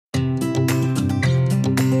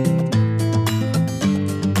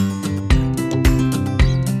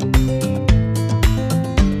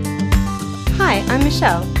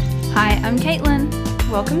Michelle. Hi, I'm Caitlin.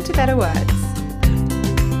 Welcome to Better Words.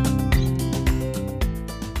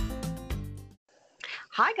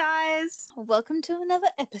 Hi guys. Welcome to another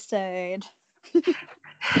episode.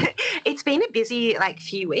 It's been a busy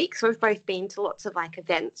few weeks. We've both been to lots of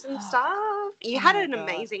events and stuff. You had an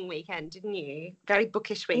amazing weekend, didn't you? Very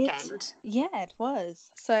bookish weekend. It was.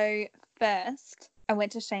 So first, I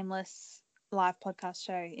went to Shameless live podcast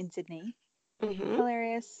show in Sydney. Mm-hmm.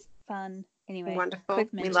 Hilarious, fun. Anyway, wonderful.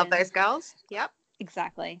 quick mention. We love those girls. Yep.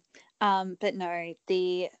 Exactly. But no,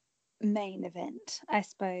 the main event, I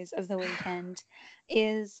suppose, of the weekend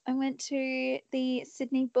is I went to the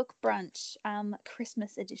Sydney Book Brunch,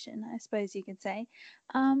 Christmas edition, I suppose you could say,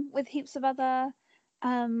 with heaps of other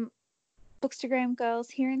Bookstagram girls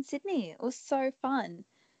here in Sydney. It was so fun.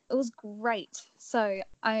 It was great. So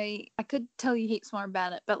I could tell you heaps more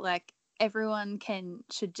about it, but everyone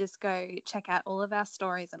should just go check out all of our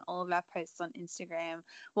stories and all of our posts on Instagram.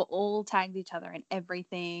 We're all tagged each other and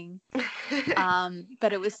everything.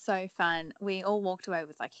 But it was so fun. We all walked away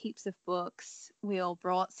with heaps of books. We all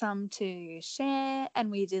brought some to share,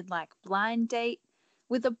 and we did blind date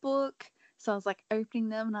with a book. So I was opening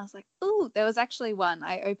them, and I was ooh, there was actually one.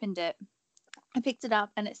 I opened it, I picked it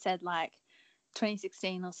up, and it said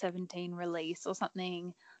 2016 or 17 release or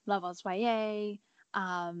something. Love Oz YA.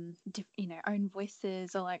 Own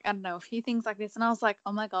voices, or I don't know, a few things like this, and I was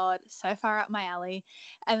oh my god, so far up my alley.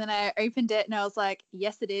 And then I opened it and I was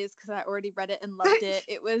yes it is, because I already read it and loved it.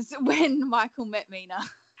 It was When Michael Met Mina.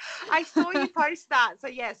 I saw you post that. So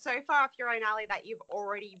yeah, so far up your own alley that you've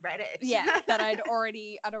already read it. Yeah, that I'd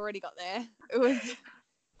already got there. It was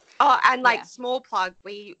small plug,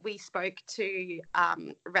 we spoke to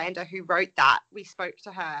Randa, who wrote that. We spoke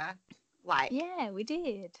to her yeah, we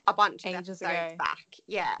did a bunch of ages episodes ago back.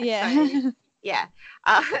 Yeah. So, yeah.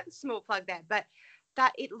 Small plug there. But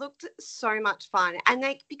that it looked so much fun. And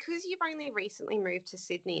because you've only recently moved to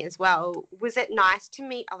Sydney as well, was it nice to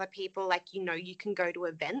meet other people you can go to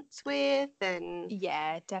events with? And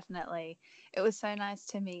yeah, definitely. It was so nice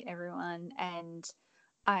to meet everyone, and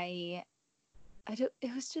it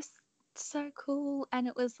was just so cool. And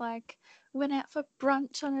it was went out for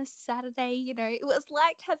brunch on a Saturday, it was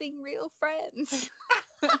like having real friends.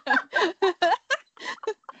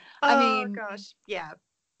 oh gosh, yeah.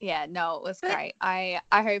 Yeah, no, it was great. I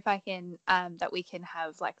hope I can that we can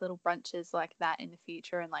have little brunches like that in the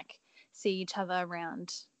future, and see each other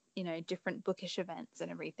around, different bookish events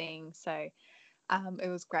and everything. So it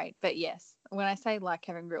was great. But yes, when I say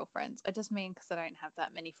having real friends, I just mean because I don't have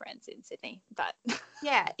that many friends in Sydney. But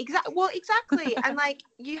yeah, exactly. Well, exactly. And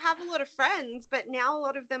you have a lot of friends, but now a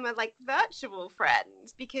lot of them are virtual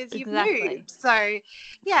friends because you've moved. So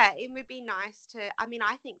yeah, it would be nice to,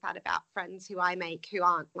 I think that about friends who I make who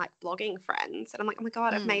aren't blogging friends. And I'm oh my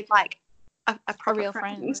God, I've made a proper real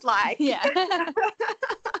friend. Yeah.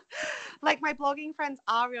 My blogging friends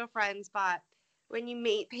are real friends, but when you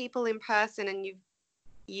meet people in person and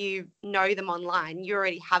you know them online, you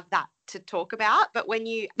already have that to talk about. But when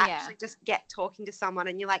you actually just get talking to someone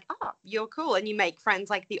and you're oh, you're cool, and you make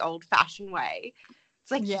friends the old-fashioned way,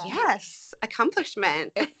 it's yes,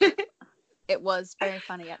 accomplishment. It was very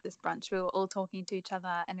funny at this brunch. We were all talking to each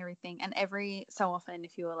other and everything, and every so often,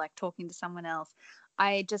 if you were talking to someone else,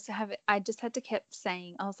 I just had to keep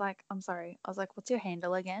saying, I was I'm sorry, I was what's your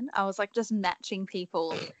handle again? I was just matching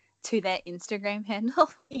people to their Instagram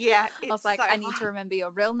handle. Yeah, I was I need to remember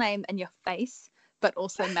your real name and your face, but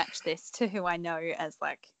also match this to who I know as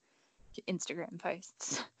Instagram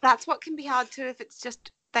posts. That's what can be hard too, if it's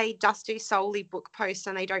just they just do solely book posts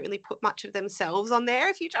and they don't really put much of themselves on there.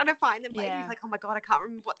 If you're trying to find them later, you're oh my God, I can't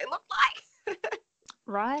remember what they look like.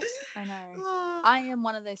 Right? I know. I am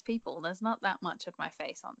one of those people. There's not that much of my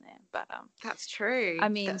face on there, but that's true.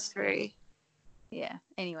 That's true. Yeah.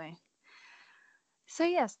 Anyway. So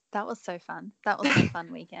yes, that was so fun. That was a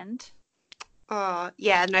fun weekend. Oh,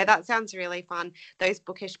 yeah, no, that sounds really fun. Those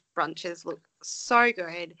bookish brunches look so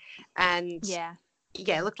good. And yeah,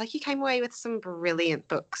 it looked like you came away with some brilliant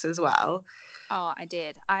books as well. Oh, I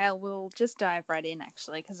did. I will just dive right in,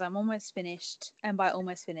 actually, because I'm almost finished. And by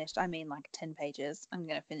almost finished, I mean 10 pages. I'm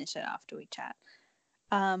going to finish it after we chat.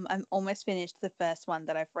 I'm almost finished the first one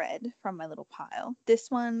that I've read from my little pile.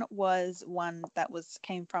 This one was one that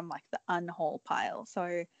came from the unhaul pile.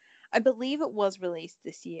 So I believe it was released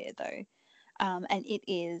this year, though. And it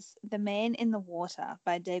is The Man in the Water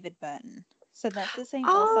by David Burton. So that's the same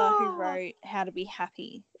author who wrote How to Be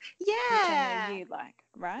Happy. Yeah. Which I know you like,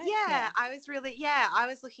 right? Yeah. I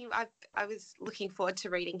was looking forward to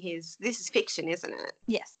reading his. This is fiction, isn't it?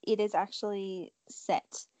 Yes, it is actually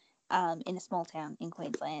set in a small town in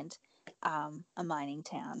Queensland, a mining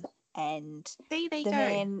town. and See, there you the go.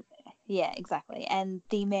 man, yeah, exactly, and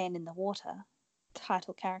the man in the water,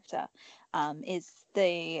 title character, is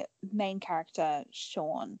the main character,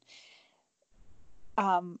 Sean,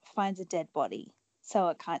 finds a dead body.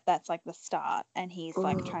 So that's like the start, and he's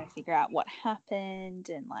like trying to figure out what happened,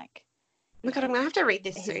 and like, Oh my God, I'm gonna have to read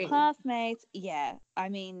this his soon. classmates. Yeah, I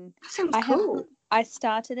mean, That sounds cool. I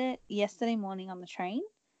started it yesterday morning on the train.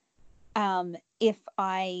 If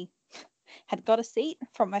I had got a seat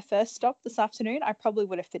from my first stop this afternoon, I probably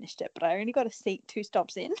would have finished it, but I only got a seat 2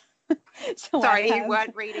 stops in. So sorry, you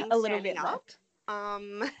weren't reading a little bit up?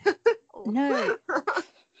 No.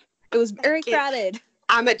 It was very crowded.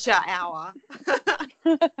 Amateur hour.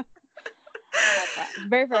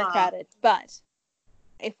 Very, very crowded. But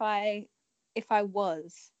if I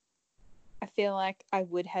was, I feel like I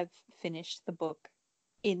would have finished the book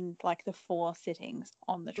in like the 4 sittings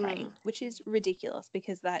on the train, which is ridiculous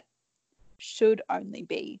because that should only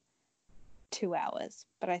be 2 hours,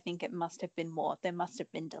 but I think it must have been more. There must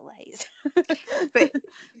have been delays.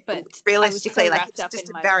 but realistically, so like, it's just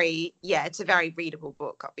it's a very readable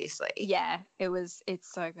book, obviously. Yeah,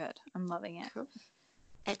 it's so good. I'm loving it. Cool.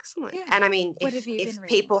 Excellent. Yeah. And I mean, if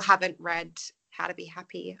people haven't read How to Be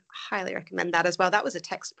Happy, I highly recommend that as well. That was a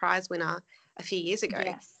Text Prize winner a few years ago.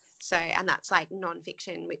 Yes. So, and that's like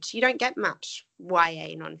nonfiction, which you don't get much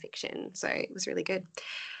YA nonfiction. So it was really good.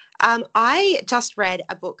 I just read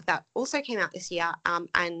a book that also came out this year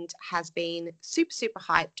and has been super, super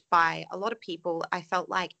hyped by a lot of people. I felt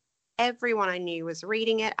like everyone I knew was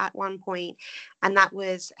reading it at one point, and that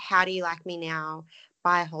was How Do You Like Me Now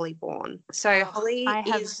by Holly Bourne. So Holly, I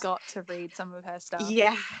have got to read some of her stuff.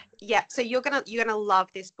 Yeah. So you're gonna love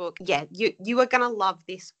this book. Yeah, you are gonna love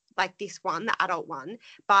this, like this one, the adult one.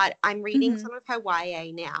 But I'm reading some of her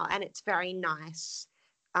YA now, and it's very nice,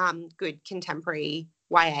 good contemporary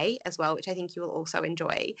YA as well, which I think you will also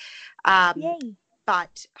enjoy. Yay.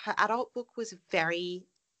 But her adult book was very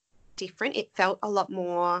different. It felt a lot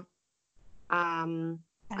more, I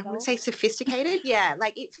want to say sophisticated. Yeah,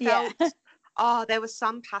 like it felt. Yeah. Oh, there were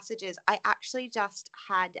some passages. I actually just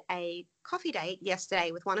had a coffee date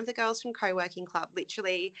yesterday with one of the girls from Co-working Club,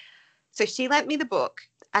 literally. So she lent me the book,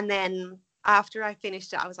 and then after I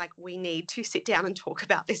finished it, I was like, we need to sit down and talk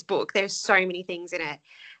about this book. There's so many things in it.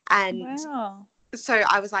 And so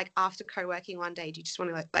I was like, after co-working one day, do you just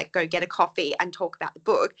want to like go get a coffee and talk about the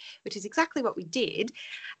book, which is exactly what we did.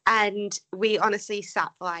 And we honestly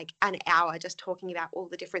sat for like an hour just talking about all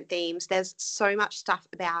the different themes. There's so much stuff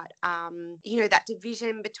about, that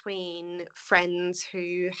division between friends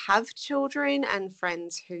who have children and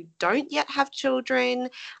friends who don't yet have children.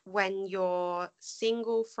 When your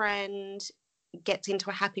single friend gets into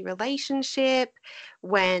a happy relationship,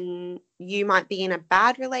 when you might be in a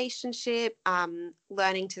bad relationship,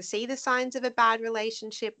 learning to see the signs of a bad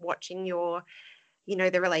relationship, watching your,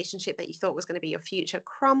 the relationship that you thought was going to be your future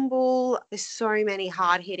crumble. There's so many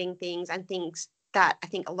hard-hitting things and things that I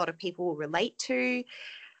think a lot of people will relate to.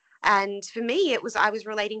 And for me, I was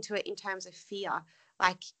relating to it in terms of fear.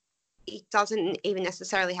 Like, it doesn't even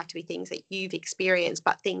necessarily have to be things that you've experienced,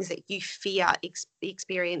 but things that you fear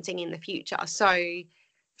experiencing in the future. So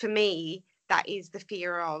for me, that is the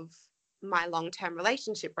fear of my long-term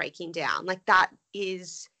relationship breaking down. Like, that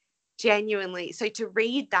is genuinely, so to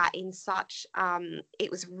read that in such,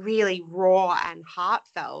 it was really raw and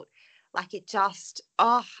heartfelt. Like, it just,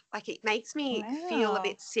 like, it makes me feel a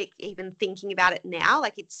bit sick even thinking about it now.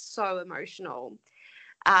 Like, it's so emotional.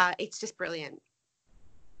 It's just brilliant.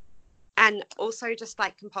 And also just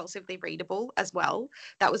like compulsively readable as well.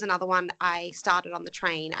 That was another one I started on the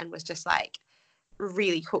train and was just like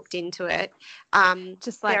really hooked into it.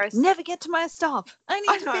 Just like, never get to my stop. I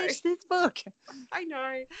need to finish this book. I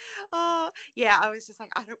know. Oh, yeah, I was just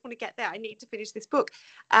like, I don't want to get there. I need to finish this book.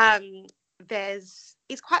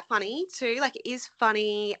 It's quite funny too. Like, it is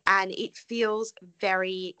funny and it feels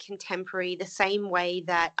very contemporary, the same way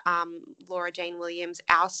that Laura Jane Williams'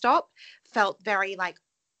 Our Stop felt very like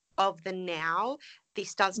of the now.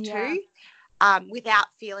 This does too, without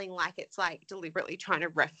feeling like it's like deliberately trying to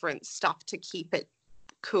reference stuff to keep it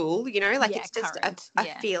cool, like it's just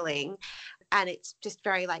a feeling. And it's just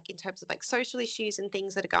very like in terms of like social issues and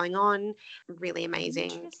things that are going on, really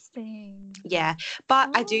amazing. Interesting. Yeah.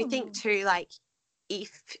 But I do think too, like,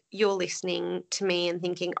 if you're listening to me and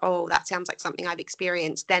thinking, oh, that sounds like something I've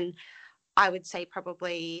experienced, then I would say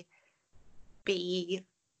probably be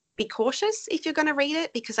cautious if you're going to read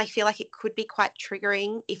it, because I feel like it could be quite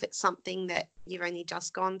triggering if it's something that you've only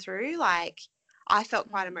just gone through. Like, I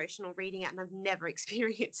felt quite emotional reading it and I've never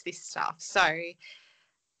experienced this stuff. So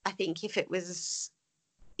I think if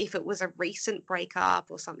if it was a recent breakup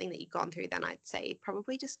or something that you've gone through, then I'd say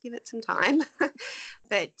probably just give it some time.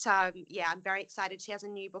 But yeah, I'm very excited. She has a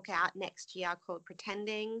new book out next year called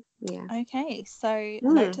Pretending. Yeah. Okay, so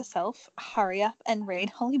note to self, hurry up and read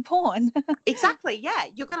Holly Bourne. Exactly. Yeah,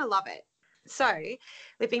 you're going to love it. So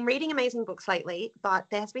we've been reading amazing books lately, but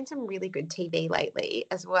there has been some really good TV lately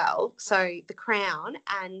as well. So The Crown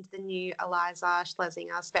and the new Eliza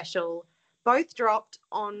Schlesinger special both dropped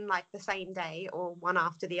on like the same day or one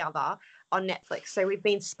after the other on Netflix. So we've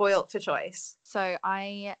been spoilt for choice. So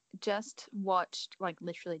I just watched, like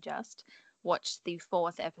literally just watched the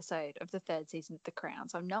 4th episode of the 3rd season of The Crown.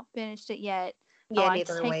 So I've not finished it yet. Yeah, I like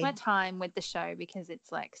neither to are take we. my time with the show because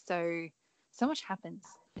it's like so much happens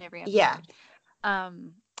in every episode. Yeah.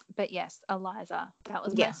 But yes, Eliza, that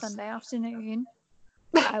was my Yes. Sunday afternoon.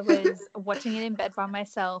 I was watching it in bed by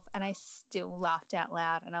myself and I still laughed out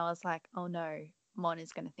loud and I was like, oh no, Mon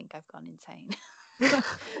is going to think I've gone insane.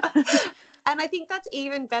 And I think that's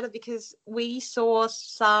even better because we saw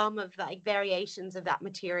some of like variations of that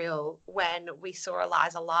material when we saw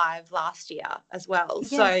Eliza live last year as well. Yes.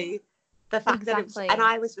 So the fact that it was, and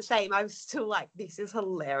I was the same, I was still like, this is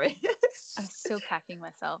hilarious. I'm still cacking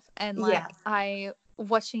myself. And like I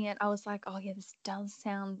watching it, I was like, oh yeah, this does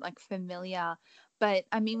sound like familiar. But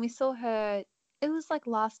I mean, we saw her, it was like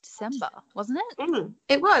last December, wasn't it?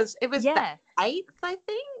 It was the 8th, I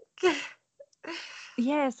think.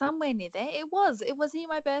 Yeah, somewhere near there. It was near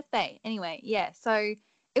my birthday. Anyway, yeah. So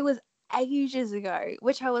it was ages ago,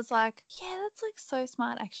 which I was like, yeah, that's like so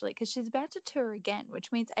smart actually, because she's about to tour again,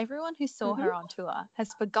 which means everyone who saw her on tour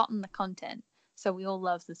has forgotten the content. So we all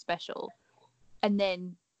love the special. And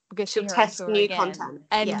then we're going to see her on tour new again. Content.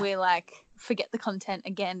 And we're like, forget the content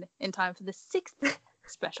again in time for the 6th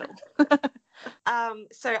special.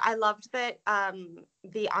 So I loved that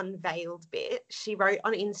the unveiled bit. She wrote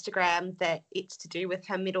on Instagram that it's to do with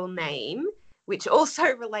her middle name, which also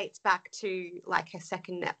relates back to like her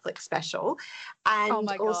second Netflix special. And oh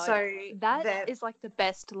my God. also that is like the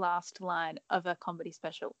best last line of a comedy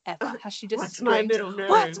special ever. How she just What's screams, my middle name?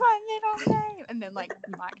 What's my middle name? And then like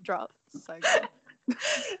mic drop. So good.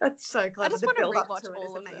 That's so clever. I just want to rewatch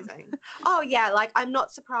all of amazing. them. Oh yeah, like I'm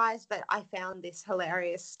not surprised that I found this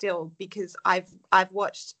hilarious still because I've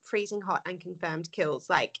watched Freezing Hot and Confirmed Kills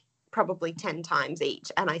like probably 10 times each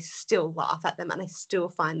and I still laugh at them and I still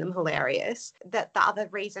find them hilarious. That the other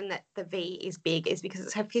reason that the V is big is because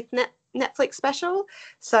it's her 5th Netflix special.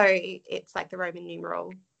 So it's like the Roman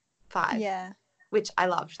numeral 5. Yeah. Which I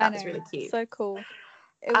loved. That was really cute. So cool.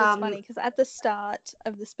 It was funny because at the start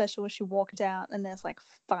of the special, she walked out and there's like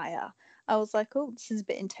fire. I was like, oh, this is a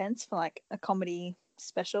bit intense for like a comedy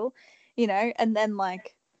special, you know, and then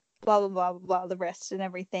like blah, blah, blah, blah, the rest and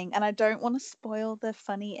everything. And I don't want to spoil the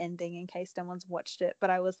funny ending in case no one's watched it,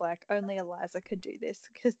 but I was like, only Eliza could do this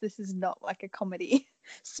because this is not like a comedy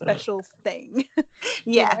special thing.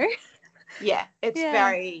 Yeah. You know? Yeah. It's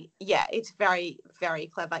very, very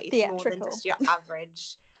clever. It's theatrical. More than just your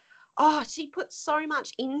average. Oh, she put so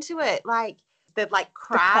much into it. Like the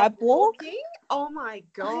crab walking. Oh my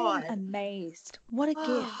God. I'm amazed. What a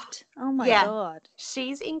gift. Oh my God.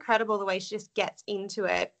 She's incredible the way she just gets into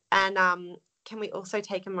it. And can we also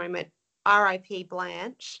take a moment? R.I.P.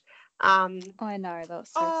 Blanche. I know, that was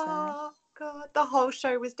so sad. Oh God, the whole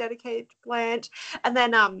show was dedicated to Blanche. And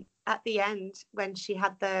then at the end when she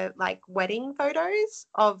had the like wedding photos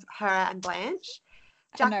of her and Blanche.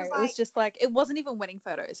 Jack was like, it was just like, it wasn't even wedding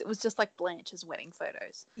photos. It was just like Blanche's wedding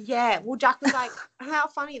photos. Yeah. Well, Jack was like, how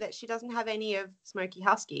funny that she doesn't have any of Smokey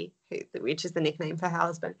Husky, which is the nickname for her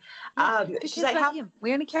husband. Yeah, she's like, him.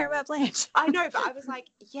 We only care about Blanche. I know, but I was like,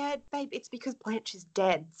 yeah, babe, it's because Blanche is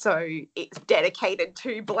dead. So it's dedicated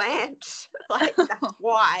to Blanche. Like, that's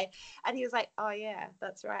why. And he was like, oh, yeah,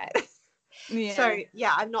 that's right. Yeah. So,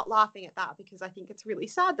 yeah, I'm not laughing at that because I think it's really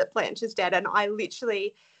sad that Blanche is dead. And I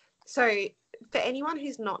literally, so for anyone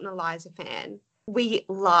who's not an Eliza fan, we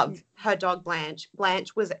love her dog Blanche.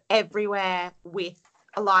 Blanche was everywhere with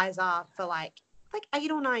Eliza for like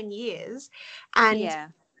 8 or 9 years.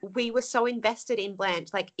 And we were so invested in Blanche.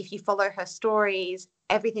 Like if you follow her stories,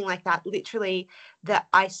 everything like that, literally that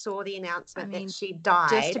I saw the announcement that she died.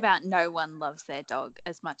 Just about no one loves their dog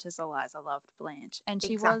as much as Eliza loved Blanche. And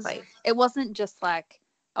she it wasn't just like,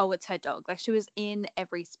 oh, it's her dog. Like she was in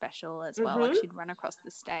every special as well. Like she'd run across the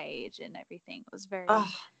stage and everything. It was very,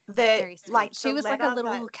 very sweet. Like she was like a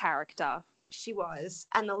little character. She was.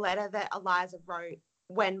 And the letter that Eliza wrote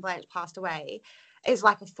when Blanche passed away is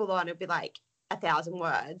like a full on, it'd be like 1,000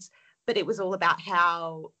 words. But it was all about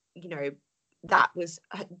how, you know, that was,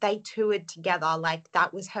 they toured together. Like,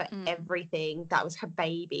 that was her everything. That was her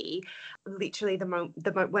baby. Literally the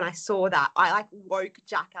moment when I saw that, I like woke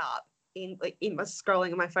Jack up in my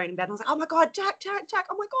scrolling on my phone in bed. I was like, oh my God, Jack,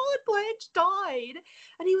 oh my God, Blanche died.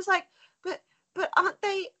 And he was like, but aren't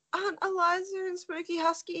Eliza and Smokey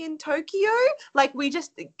Husky in Tokyo? Like, we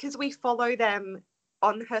just, because we follow them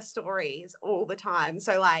on her stories all the time.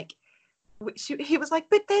 So like, he was like,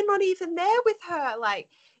 but they're not even there with her. Like,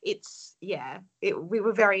 we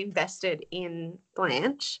were very invested in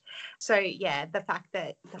Blanche. So yeah, the fact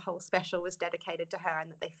that the whole special was dedicated to her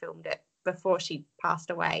and that they filmed it before she passed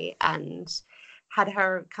away and had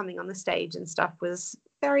her coming on the stage and stuff was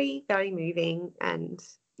very, very moving. And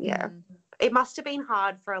yeah, it must have been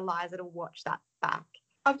hard for Eliza to watch that back.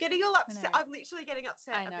 I'm getting all upset. I'm literally getting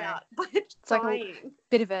upset about Blanche dying.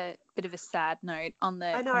 Like a bit of a sad note on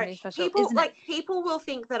the comedy special. People will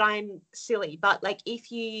think that I'm silly, but like,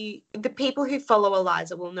 the people who follow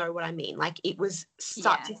Eliza will know what I mean. Like, it was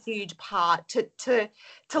such a huge part to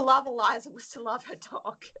love Eliza was to love her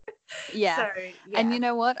dog. Yeah. So, yeah. And you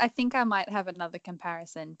know what? I think I might have another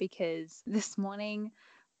comparison, because this morning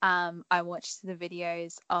I watched the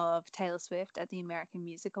videos of Taylor Swift at the American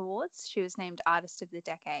Music Awards. She was named Artist of the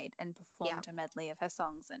Decade and performed a medley of her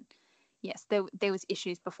songs. And yes, there was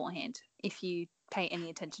issues beforehand. If you pay any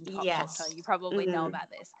attention to pop culture, you probably know about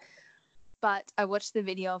this. But I watched the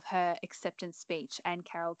video of her acceptance speech and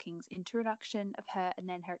Carole King's introduction of her, and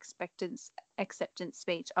then her acceptance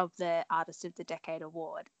speech of the Artist of the Decade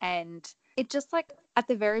award. And it just, like, at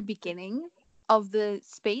the very beginning of the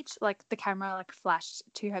speech, like, the camera like flashed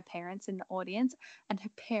to her parents in the audience, and her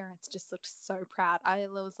parents just looked so proud. I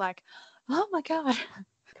was like, oh my God.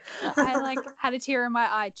 I like had a tear in my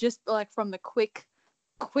eye just like from the quick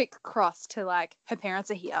cross to like, her parents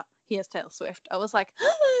are here. Here's Taylor Swift. I was like,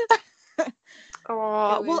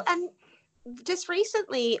 well, and just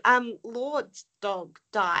recently, Lord's dog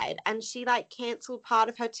died, and she like cancelled part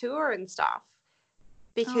of her tour and stuff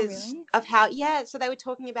because of how. So they were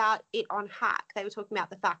talking about it on Hack. They were talking about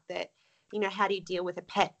the fact that, you know, how do you deal with a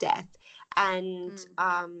pet death, and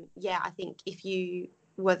I think if you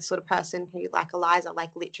were the sort of person who, like Eliza,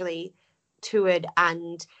 like literally toured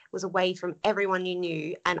and was away from everyone you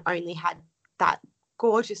knew and only had that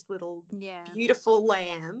gorgeous little beautiful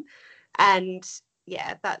lamb, and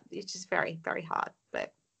that it's just very, very hard.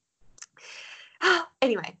 But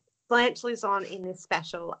anyway, Blanche lives on in this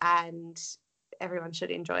special, and everyone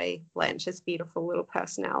should enjoy Blanche's beautiful little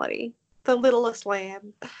personality, the littlest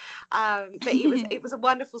lamb. But it was a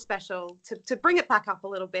wonderful special. To bring it back up a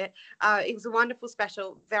little bit, it was a wonderful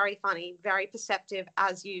special, very funny, very perceptive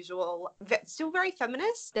as usual, still very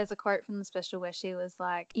feminist. There's a quote from the special where she was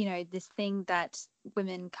like, you know, this thing that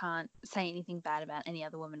women can't say anything bad about any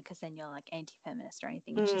other woman because then you're like anti-feminist or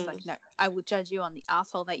anything. And she's like, no, I will judge you on the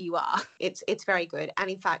asshole that you are. It's very good. And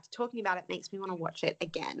in fact, talking about it makes me want to watch it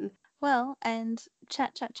again. Well, and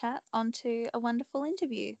chat onto a wonderful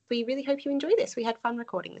interview. We really hope you enjoy this. We had fun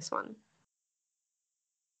recording this one.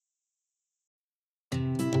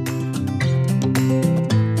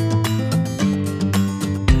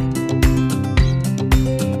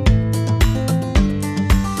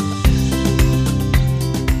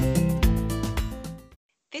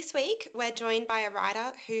 This week, we're joined by a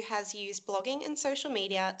writer who has used blogging and social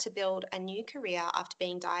media to build a new career after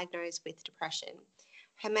being diagnosed with depression.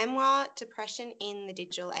 Her memoir, Depression in the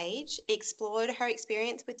Digital Age, explored her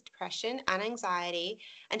experience with depression and anxiety,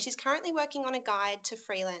 and she's currently working on a guide to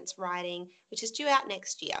freelance writing, which is due out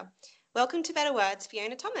next year. Welcome to Better Words,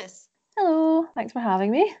 Fiona Thomas. Hello, thanks for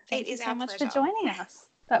having me. Thank you so much for joining us.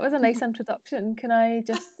 That was a nice introduction.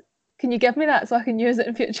 Can you give me that so I can use it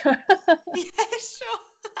in future? Yeah, sure.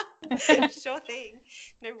 Sure thing.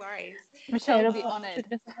 No worries. Michelle will be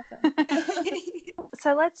honoured.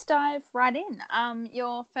 So let's dive right in.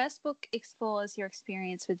 Your first book explores your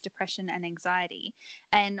experience with depression and anxiety.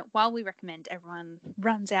 And while we recommend everyone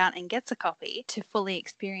runs out and gets a copy to fully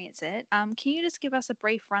experience it, can you just give us a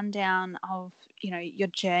brief rundown of, you know, your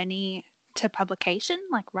journey to publication,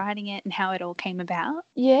 like writing it and how it all came about?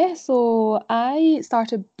 Yeah, so I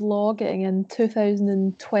started blogging in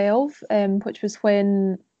 2012, which was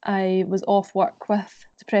when I was off work with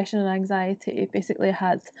depression and anxiety. Basically, I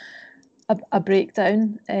had a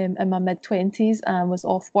breakdown in my mid-20s and was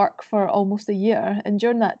off work for almost a year. And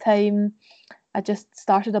during that time, I just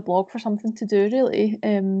started a blog for something to do, really.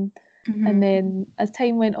 And then as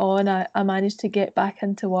time went on, I managed to get back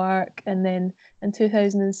into work. And then in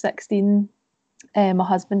 2016, my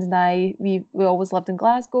husband and I, we always lived in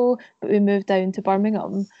Glasgow, but we moved down to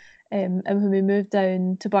Birmingham. And when we moved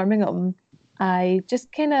down to Birmingham, I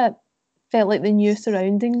just kind of felt like the new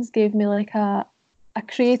surroundings gave me like a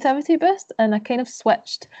creativity boost, and I kind of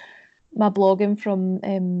switched my blogging from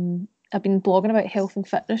I've been blogging about health and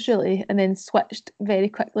fitness really, and then switched very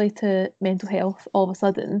quickly to mental health all of a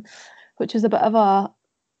sudden, which was a bit of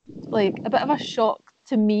a shock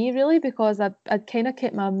to me really, because I'd kind of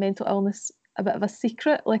kept my mental illness a bit of a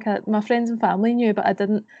secret. Like my friends and family knew, but I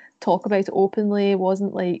didn't talk about it openly.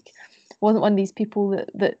 Wasn't one of these people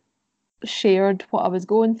that shared what I was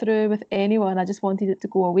going through with anyone. I just wanted it to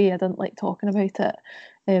go away. I didn't like talking about it.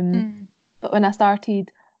 But when I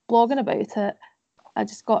started blogging about it, I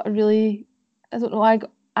just got I don't know,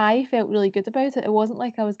 I felt really good about it. It wasn't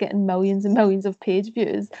like I was getting millions and millions of page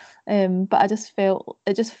views, but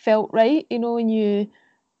it just felt right, you know, when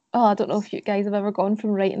I don't know if you guys have ever gone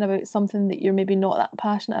from writing about something that you're maybe not that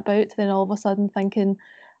passionate about to then all of a sudden thinking,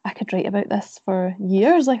 I could write about this for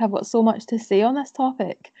years. Like, I've got so much to say on this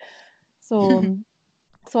topic. So,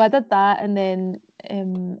 so I did that, and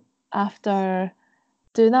then after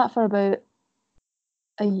doing that for about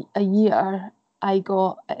a year, I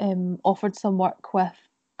got offered some work with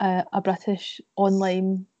a British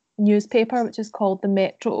online newspaper, which is called the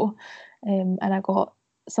Metro, and I got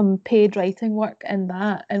some paid writing work in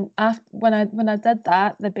that. And when I did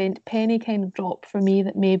that, the penny kind of dropped for me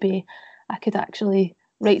that maybe I could actually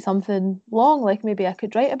write something long, like maybe I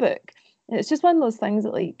could write a book. And it's just one of those things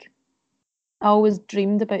that like I always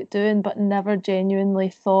dreamed about doing, but never genuinely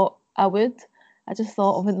thought I would. I just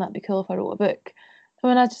thought, oh, wouldn't that be cool if I wrote a book? And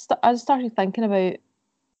when I just started thinking about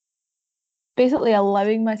basically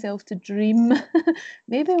allowing myself to dream.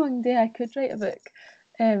 Maybe one day I could write a book.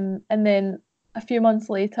 And then a few months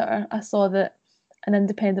later, I saw that an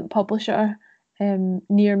independent publisher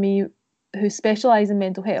near me who specialise in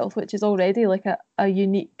mental health, which is already like a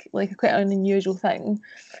unique, like a quite an unusual thing,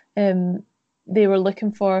 they were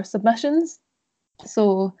looking for submissions.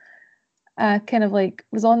 So I kind of like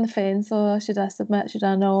was on the fence, oh, should I submit, should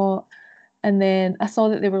I not? And then I saw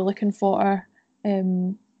that they were looking for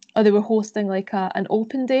or they were hosting like an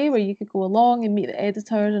open day where you could go along and meet the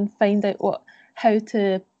editors and find out how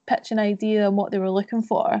to pitch an idea and what they were looking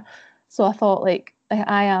for. So I thought like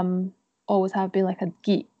I am always have been like a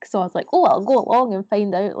geek, so I was like, oh, I'll go along and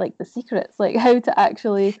find out like the secrets, like how to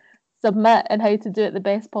actually submit and how to do it the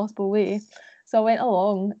best possible way. So I went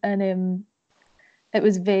along, and it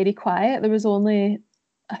was very quiet. There was only,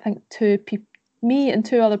 I think, two people, me and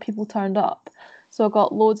two other people turned up. So I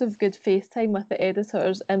got loads of good FaceTime with the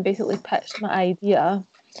editors and basically pitched my idea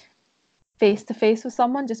face to face with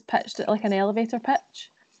someone, just pitched it like an elevator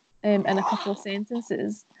pitch in a couple of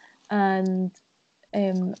sentences. And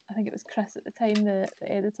I think it was Chris at the time, the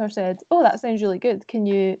editor, said, oh, that sounds really good. Can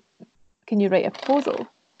you write a proposal?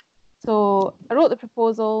 So I wrote the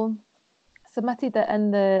proposal, submitted it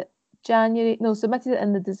in the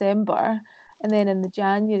December, and then in the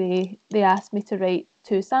January they asked me to write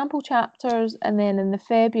 2 sample chapters, and then in the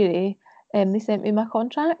February they sent me my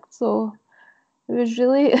contract. So it was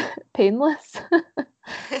really painless.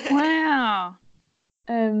 Wow.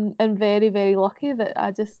 And very, very lucky that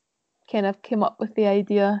I just kind of came up with the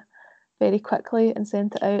idea very quickly and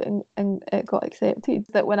sent it out, and it got accepted.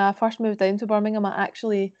 That when I first moved down to Birmingham, I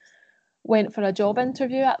actually went for a job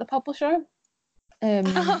interview at the publisher.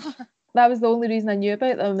 That was the only reason I knew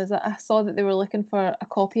about them, is that I saw that they were looking for a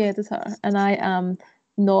copy editor, and I am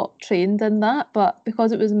not trained in that, but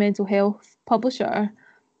because it was a mental health publisher,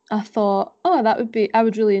 I thought, oh, I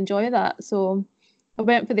would really enjoy that. So I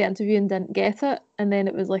went for the interview and didn't get it, and then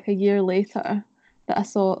it was like a year later that I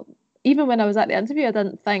saw, even when I was at the interview, I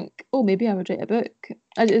didn't think, oh, maybe I would write a book.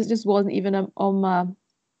 It just wasn't even on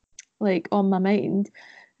my mind.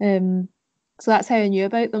 So that's how I knew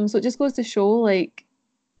about them. So it just goes to show, like,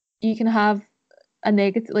 you can have a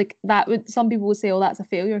negative, like that would, some people would say, oh, that's a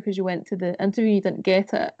failure because you went to the interview and you didn't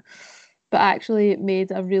get it, but actually it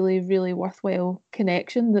made a really, really worthwhile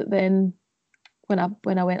connection that then when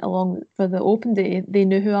I went along for the open day, they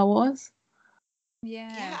knew who I was.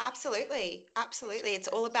 Yeah, absolutely. It's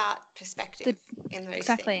all about perspective in those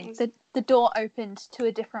things. The door opened to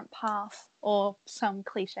a different path, or some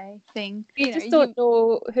cliche thing. You just don't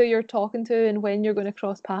know who you're talking to and when you're going to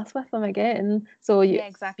cross paths with them again. So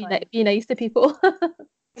be nice to people.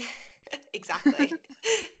 Exactly.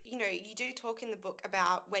 You do talk in the book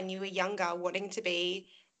about when you were younger wanting to be,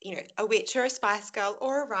 a witch or a Spice Girl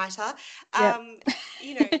or a writer.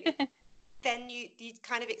 Then you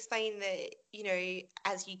kind of explain that,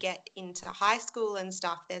 as you get into high school and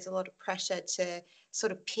stuff, there's a lot of pressure to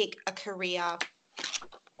sort of pick a career.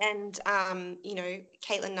 And,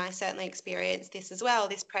 Caitlin and I certainly experienced this as well,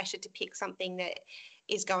 this pressure to pick something that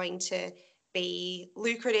is going to be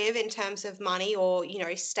lucrative in terms of money or, you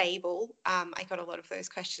know, stable. I got a lot of those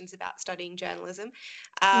questions about studying journalism.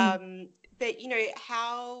 But, you know,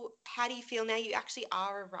 how do you feel now? You actually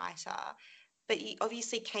are a writer, but you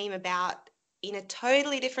obviously came about in a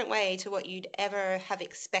totally different way to what you'd ever have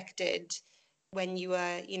expected when you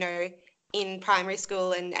were, you know, in primary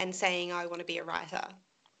school and saying, I want to be a writer.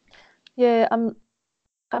 Yeah, I'm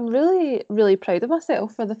really, really proud of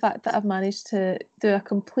myself for the fact that I've managed to do a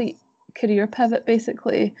complete career pivot,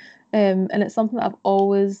 basically. And it's something that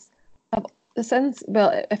well,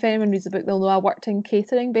 if anyone reads the book, they'll know I worked in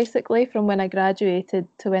catering, basically, from when I graduated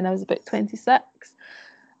to when I was about 26.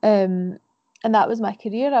 And that was my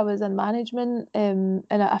career. I was in management, and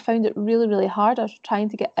I found it really, really hard. I was trying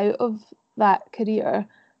to get out of that career,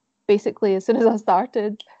 basically, as soon as I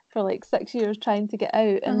started, for like 6 years trying to get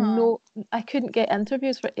out, and I couldn't get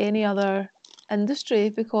interviews for any other industry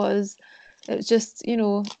because it was just, you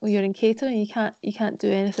know, when you're in catering, you can't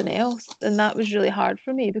do anything else, and that was really hard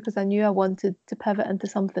for me because I knew I wanted to pivot into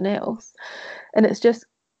something else. And it's just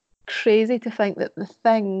crazy to think that the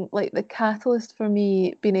thing, like the catalyst for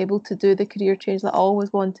me being able to do the career change that I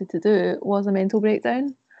always wanted to do, was a mental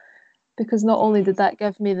breakdown. Because not only did that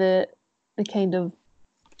give me the kind of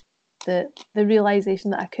the realization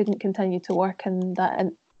that I couldn't continue to work in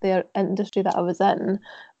the industry that I was in,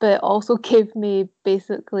 but it also gave me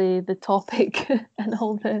basically the topic and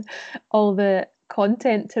all the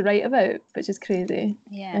content to write about, which is crazy.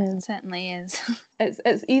 Yeah, it certainly is.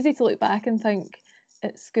 It's easy to look back and think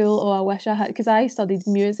at school, oh, I wish I had, because I studied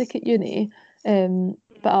music at uni, but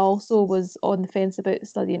I also was on the fence about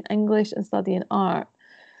studying English and studying art.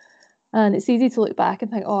 And it's easy to look back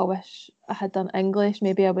and think, oh, I wish I had done English.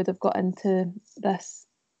 Maybe I would have got into this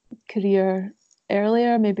career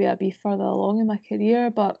earlier. Maybe I'd be further along in my career.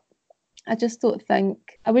 But I just don't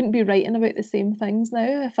think I wouldn't be writing about the same things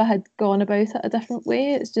now if I had gone about it a different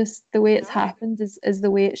way. It's just the way it's happened is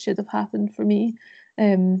the way it should have happened for me.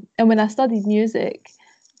 And when I studied music,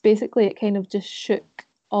 basically it kind of just shook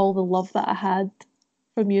all the love that I had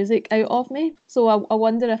for music out of me. So I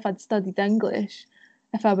wonder if I'd studied English,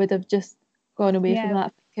 if I would have just gone away from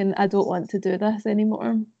that thinking, I don't want to do this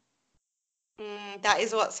anymore. That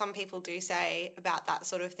is what some people do say about that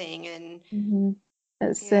sort of thing. And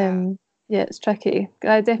it's it's tricky.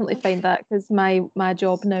 I definitely find that because my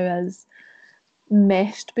job now is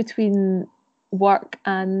meshed between work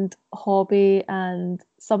and hobby, and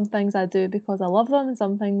some things I do because I love them and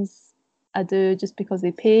some things I do just because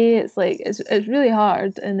they pay. It's like it's really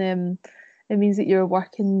hard, and it means that your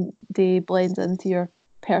working day blends into your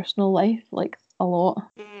personal life like a lot.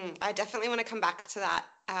 I definitely want to come back to that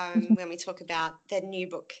when we talk about the new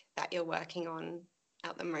book that you're working on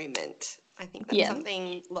at the moment. I think that's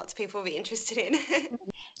something lots of people will be interested in.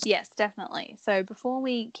 Yes, definitely. So before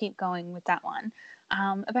we keep going with that one,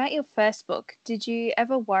 about your first book, did you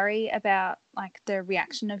ever worry about like the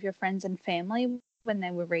reaction of your friends and family when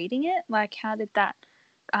they were reading it? Like, how did that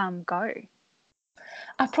go?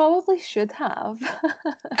 I probably should have,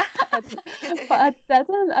 but I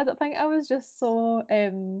didn't. I don't think I was just so.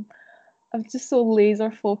 I was just so laser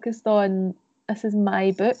focused on this is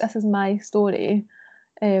my book, this is my story,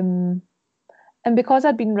 and because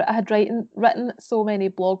I had written so many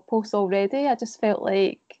blog posts already, I just felt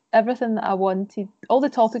like everything that I wanted, all the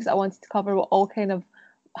topics that I wanted to cover, were all kind of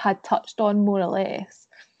had touched on more or less,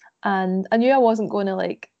 and I knew I wasn't going to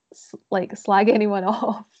like slag anyone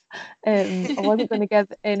off. I wasn't going to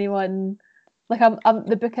give anyone like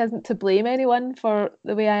the book isn't to blame anyone for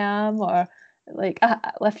the way I am, or like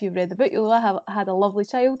if you've read the book, you'll know I had a lovely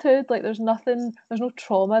childhood. Like there's no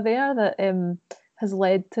trauma there that has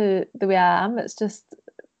led to the way I am. It's just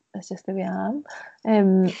the way I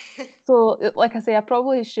am. So like I say, I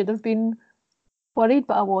probably should have been worried,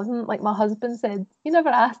 but I wasn't. Like my husband said, you never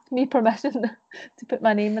asked me permission to put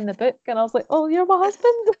my name in the book, and I was like, oh, you're my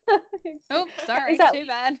husband. Oh, sorry, too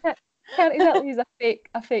bad. Can't exactly use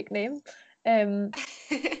a fake name.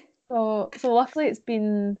 So luckily it's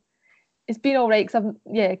been all right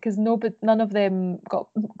because none of them got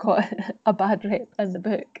a bad rep in the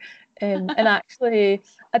book. And actually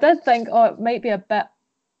I did think, oh, it might be a bit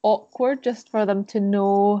awkward just for them to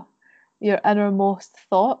know your innermost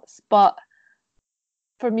thoughts, but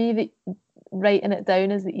for me, writing it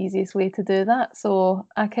down is the easiest way to do that. So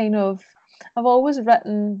I've always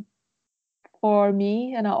written for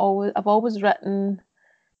me, and I've always written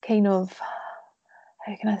kind of,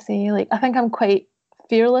 how can I say, like I think I'm quite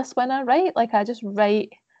fearless when I write. Like I just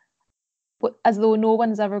write as though no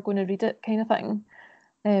one's ever going to read it, kind of thing.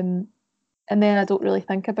 And then I don't really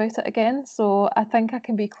think about it again. So I think I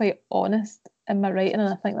can be quite honest in my writing,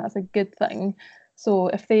 and I think that's a good thing.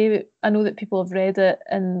 So I know that people have read it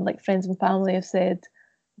and like friends and family have said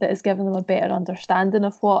that it's given them a better understanding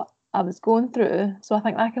of what I was going through. So I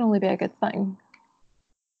think that can only be a good thing.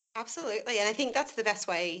 Absolutely. And I think that's the best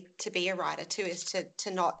way to be a writer too, is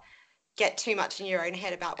to not get too much in your own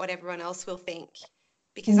head about what everyone else will think,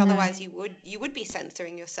 because otherwise you would be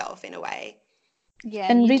censoring yourself in a way. Yeah,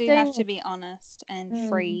 and you do have to be honest and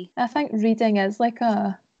free. I think reading is like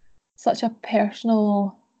such a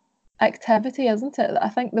personal activity, isn't it? I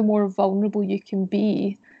think the more vulnerable you can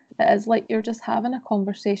be, it is like you're just having a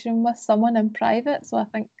conversation with someone in private. So I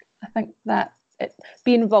think that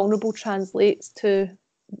being vulnerable translates to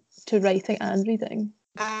writing and reading.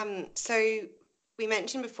 So we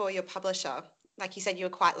mentioned before your publisher, like you said, you were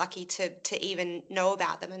quite lucky to even know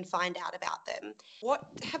about them and find out about them. What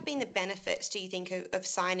have been the benefits, do you think, of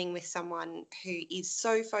signing with someone who is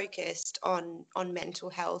so focused on mental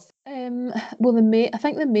health? Well, I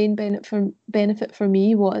think the main benefit for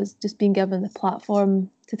me was just being given the platform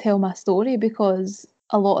to tell my story, because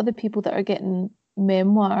a lot of the people that are getting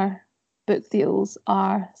memoir book deals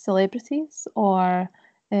are celebrities or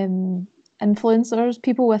influencers,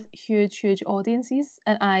 people with huge audiences,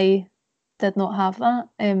 and I did not have that,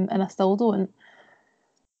 and I still don't.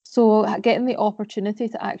 So getting the opportunity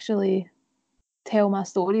to actually tell my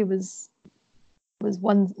story was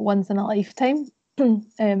once in a lifetime.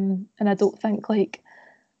 And I don't think like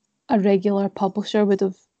a regular publisher would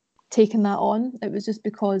have taken that on. It was just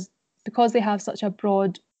because they have such a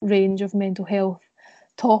broad range of mental health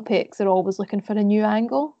topics, they're always looking for a new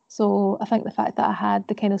angle. So I think the fact that I had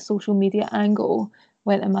the kind of social media angle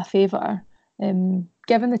went in my favour.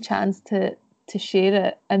 Given the chance to share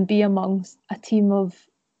it and be amongst a team of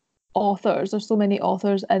authors, there's so many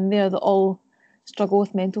authors in there that all struggle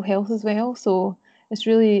with mental health as well. So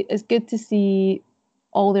it's good to see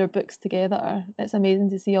all their books together. It's amazing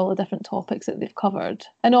to see all the different topics that they've covered.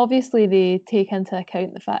 And obviously they take into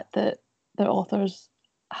account the fact that their authors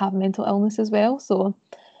have mental illness as well. So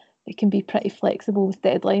it can be pretty flexible with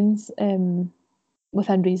deadlines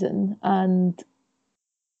within reason. And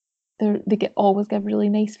they always give really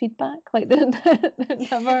nice feedback. Like they're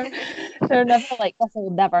never like, this will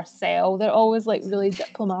never sell. They're always like really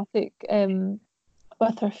diplomatic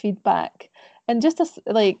with their feedback. And just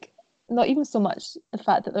like, not even so much the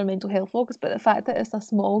fact that they're mental health focused, but the fact that it's a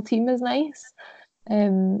small team is nice.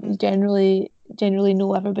 You generally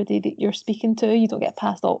know everybody that you're speaking to. You don't get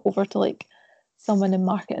passed all over to like someone in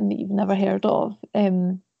marketing that you've never heard of.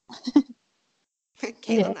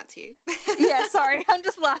 Caitlin, that's you. Yeah, sorry, I'm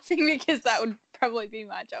just laughing because that would probably be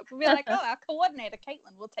my job. We'll be like, oh, our coordinator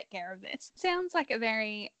Caitlin will take care of this. Sounds like a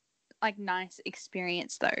very like nice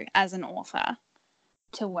experience though, as an author,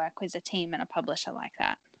 to work with a team and a publisher like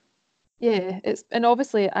that. Yeah, and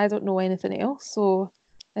obviously I don't know anything else, so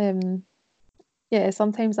yeah,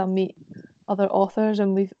 sometimes I'll meet other authors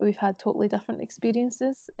and we've had totally different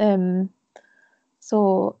experiences.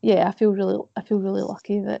 So yeah, I feel really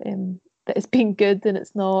lucky that that it's been good, and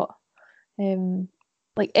it's not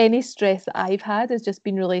like any stress that I've had has just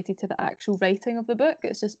been related to the actual writing of the book.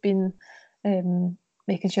 It's just been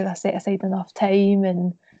making sure I set aside enough time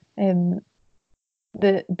and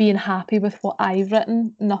the being happy with what I've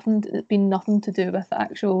written. It's been nothing to do with the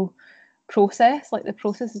actual process. Like the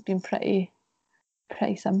process has been pretty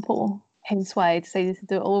simple. Hence why I decided to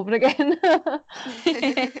do it all over again.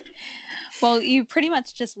 Well, you pretty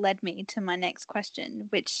much just led me to my next question,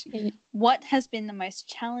 which, what has been the most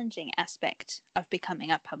challenging aspect of becoming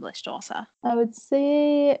a published author? I would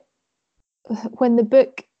say when the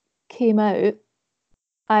book came out,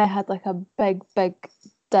 I had like a big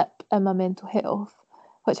dip in my mental health,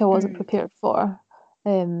 which I wasn't prepared for.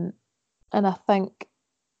 And I think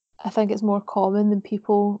it's more common than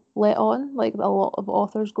people let on. Like a lot of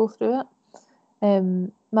authors go through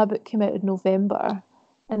it. My book came out in November,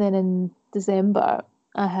 and then in December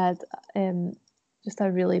I had just a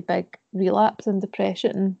really big relapse in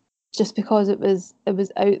depression, just because it was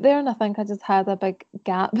out there, and I think I just had a big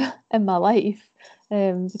gap in my life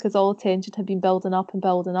because all the tension had been building up,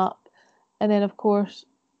 and then of course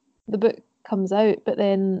the book comes out, but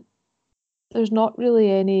then there's not really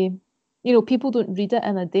any, people don't read it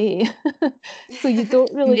in a day. So you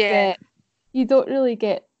don't really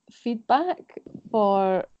get feedback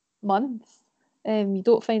for months. You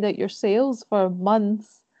don't find out your sales for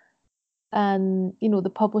months, and the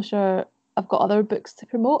publisher, I've got other books to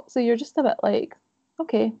promote, so you're just a bit like,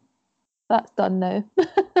 okay, that's done now.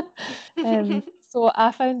 So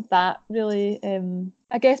I found that really,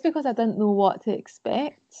 I guess because I didn't know what to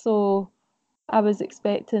expect, so I was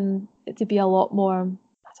expecting it to be a lot more,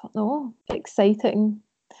 I don't know, exciting.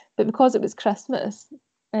 But because it was Christmas,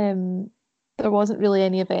 there wasn't really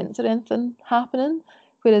any events or anything happening.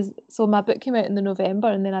 Whereas, so my book came out in the November,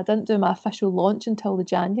 and then I didn't do my official launch until the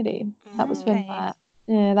January. That was when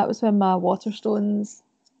that was when my Waterstones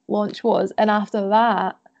launch was, and after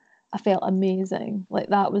that, I felt amazing. Like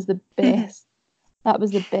that was the best. That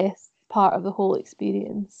was the best part of the whole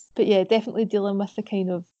experience. But yeah, definitely dealing with the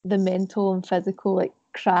kind of the mental and physical like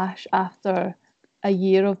crash after a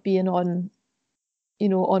year of being on,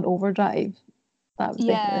 on overdrive. That was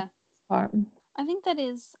definitely the part. I think that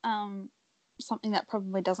is something that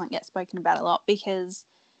probably doesn't get spoken about a lot because,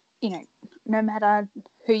 no matter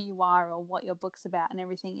who you are or what your book's about and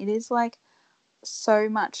everything, it is like so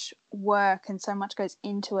much work and so much goes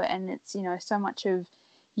into it, and it's, so much of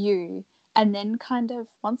you. And then kind of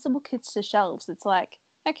once the book hits the shelves, it's like,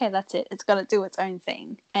 okay, that's it. It's got to do its own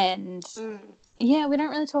thing. And yeah, we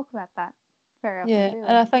don't really talk about that very often. Yeah,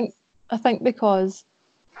 and I think because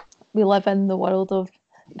we live in the world of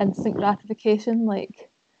instant gratification, like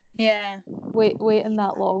waiting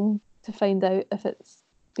that long to find out if it's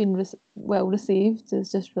been well received is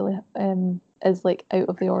just really is like out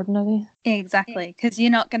of the ordinary. Exactly, because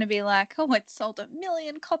you're not going to be like, oh, it sold 1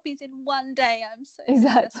 million copies in one day, I'm so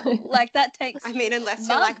exactly successful. Like that takes unless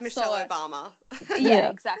you're like Michelle Obama.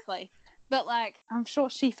 Yeah, exactly. But like, I'm sure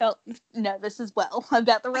she felt nervous as well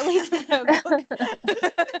about the release of her book.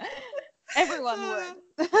 Everyone would.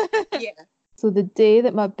 Yeah. So the day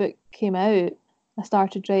that my book came out, I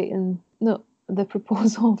started writing the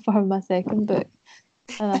proposal for my second book,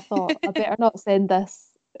 and I thought I better not send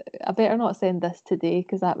this today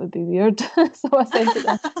because that would be weird. So I sent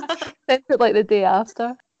it like the day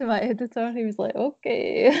after to my editor. He was like,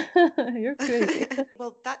 okay, you're crazy.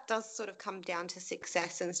 Well, that does sort of come down to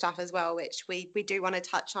success and stuff as well, which we do want to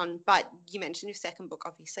touch on. But you mentioned your second book,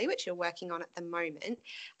 obviously, which you're working on at the moment,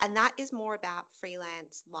 and that is more about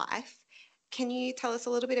freelance life. Can you tell us a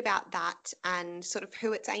little bit about that and sort of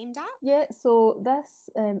who it's aimed at? Yeah, so this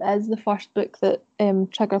is the first book that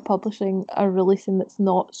Trigger Publishing are releasing that's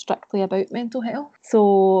not strictly about mental health.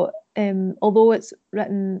 So although it's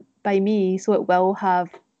written by me, so it will have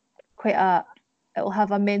it'll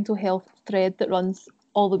have a mental health thread that runs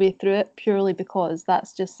all the way through it, purely because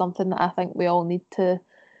that's just something that I think we all need to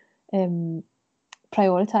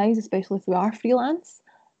prioritise, especially if we are freelance.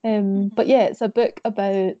 But yeah, it's a book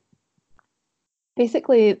about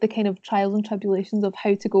basically the kind of trials and tribulations of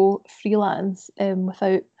how to go freelance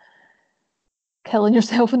without killing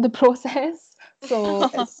yourself in the process. So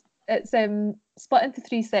it's split into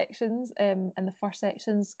 3 sections, and the first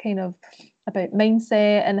section's kind of about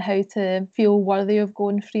mindset and how to feel worthy of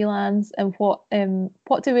going freelance, and what to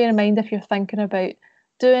bear in mind if you're thinking about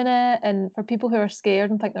doing it, and for people who are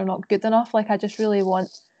scared and think they're not good enough. Like, I just really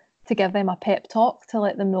want to give them a pep talk to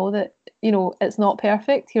let them know that, it's not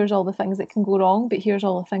perfect. Here's all the things that can go wrong, but here's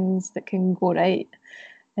all the things that can go right.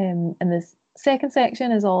 And this second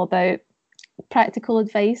section is all about practical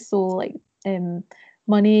advice, so like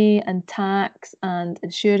money and tax and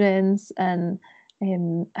insurance, and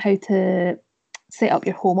how to set up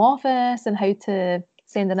your home office and how to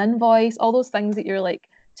send an invoice, all those things that you're like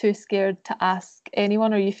too scared to ask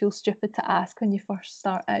anyone, or you feel stupid to ask when you first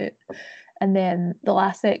start out. And then the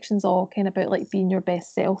last section's all kind of about like being your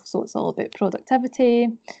best self. So it's all about productivity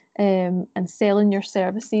and selling your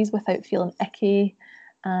services without feeling icky,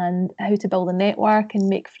 and how to build a network and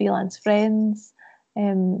make freelance friends.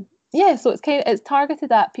 So it's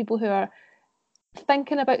targeted at people who are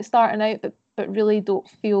thinking about starting out but really don't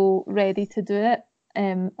feel ready to do it,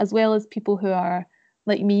 as well as people who are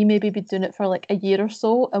like me, maybe been doing it for like a year or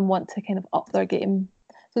so and want to kind of up their game.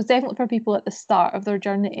 So it's definitely for people at the start of their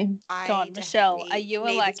journey. God, Michelle, are you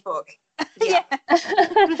like this book? Yeah.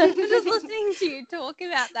 Just listening to you talk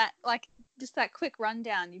about that, like just that quick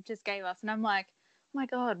rundown you just gave us, and I'm like, oh my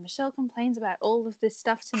God, Michelle complains about all of this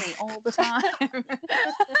stuff to me all the time.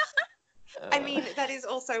 I mean, that is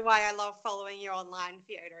also why I love following you online,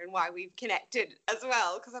 Fiona, and why we've connected as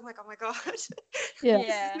well, because I'm like, oh my God, yeah.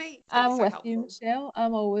 This is me. I'm so with helpful. You, Michelle.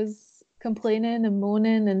 I'm always complaining and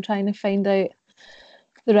moaning and trying to find out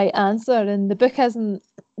the right answer, and the book isn't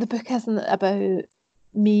about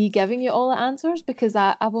me giving you all the answers, because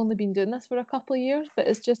I've only been doing this for a couple of years, but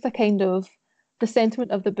it's just a kind of, the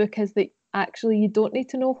sentiment of the book is that actually you don't need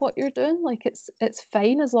to know what you're doing. Like, it's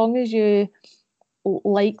fine as long as you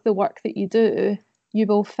like the work that you do, you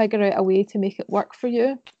will figure out a way to make it work for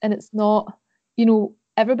you. And it's not,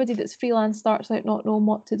 everybody that's freelance starts out not knowing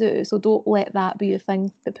what to do, so don't let that be the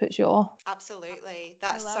thing that puts you off. Absolutely,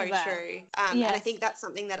 that's so true. And I think that's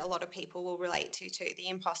something that a lot of people will relate to too, the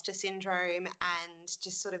imposter syndrome and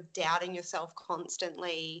just sort of doubting yourself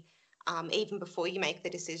constantly, even before you make the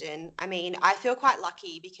decision. I mean, I feel quite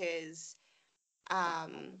lucky because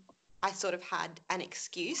I sort of had an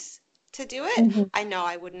excuse to do it. Mm-hmm. I know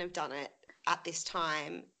I wouldn't have done it at this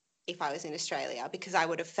time if I was in Australia, because I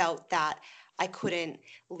would have felt that I couldn't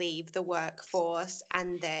leave the workforce,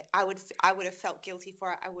 and that I would have felt guilty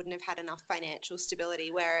for it. I wouldn't have had enough financial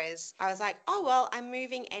stability. Whereas I was like, oh, well, I'm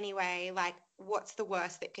moving anyway. Like, what's the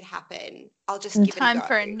worst that could happen? I'll just give it a go. Time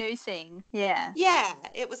for a new thing. Yeah. Yeah.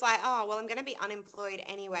 It was like, oh, well, I'm going to be unemployed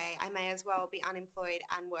anyway. I may as well be unemployed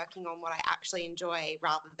and working on what I actually enjoy,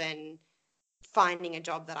 rather than finding a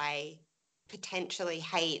job that I potentially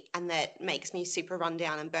hate and that makes me super run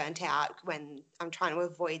down and burnt out, when I'm trying to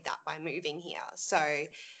avoid that by moving here. So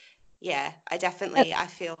yeah, I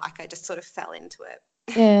feel like I just sort of fell into it.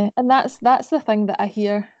 Yeah, and that's the thing that I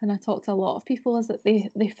hear, and I talk to a lot of people, is that they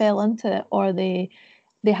fell into it, or they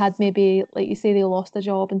had, maybe, like you say, they lost a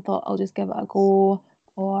job and thought, I'll just give it a go,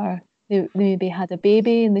 or they maybe had a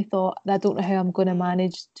baby and they thought, I don't know how I'm going to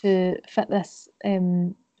manage to fit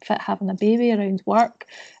having a baby around work.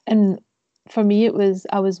 And for me, it was,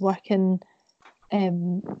 I was working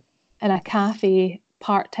in a cafe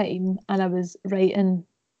part-time, and I was writing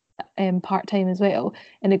part-time as well,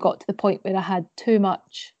 and it got to the point where I had too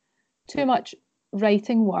much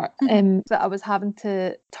writing work, that I was having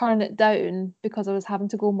to turn it down because I was having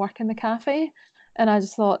to go and work in the cafe. And I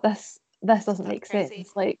just thought, this doesn't make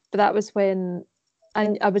sense. Like, but that was when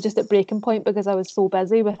I was just at breaking point, because I was so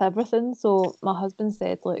busy with everything. So my husband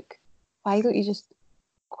said, look, why don't you just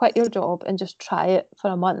quit your job and just try it for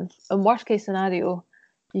a month, and worst case scenario,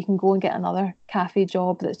 you can go and get another cafe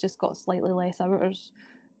job that's just got slightly less hours.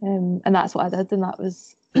 And that's what I did, and that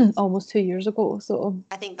was almost 2 years ago. So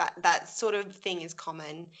I think that sort of thing is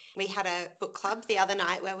common. We had a book club the other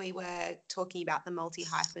night where we were talking about the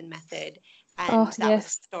multi-hyphen method, and was the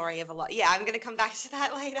story of a lot. Yeah, I'm going to come back to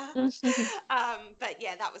that later. But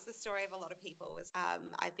yeah, that was the story of a lot of people. Was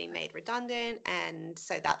I've been made redundant, and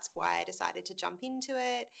so that's why I decided to jump into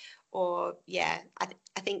it. Or yeah, I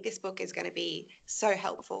think this book is going to be so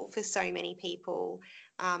helpful for so many people,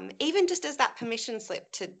 even just as that permission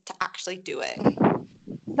slip to actually do it.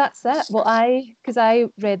 That's it. Well, because I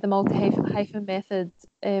read the multi-hyphen method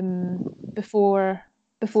before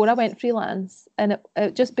I went freelance, and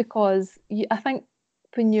it just because I think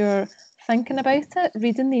when you're thinking about it,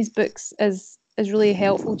 reading these books is really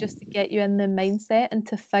helpful, just to get you in the mindset and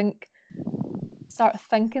to start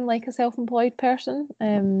thinking like a self-employed person.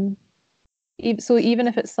 So even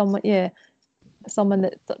if it's someone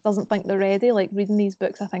that doesn't think they're ready, like, reading these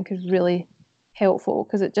books I think is really helpful,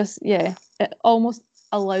 because it just it almost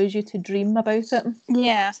allows you to dream about it.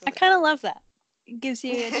 Yeah, I kind of love that. It gives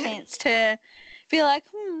you a chance to be like,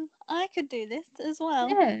 I could do this as well.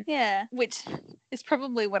 Yeah, which is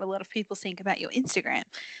probably what a lot of people think about your Instagram.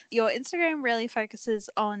 Your Instagram really focuses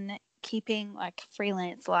on keeping like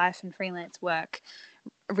freelance life and freelance work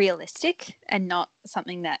realistic, and not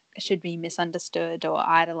something that should be misunderstood or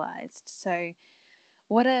idolized. So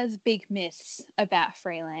what are the big myths about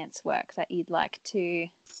freelance work that you'd like to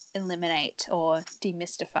eliminate or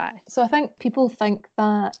demystify? So I think people think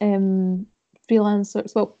that some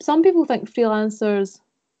people think freelancers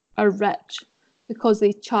are rich because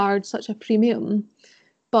they charge such a premium,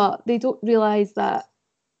 but they don't realise that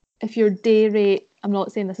if your day rate, I'm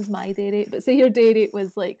not saying this is my day rate, but say your day rate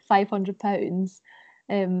was like £500,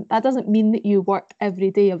 that doesn't mean that you work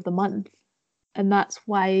every day of the month, and that's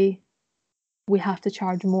why we have to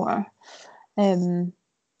charge more. And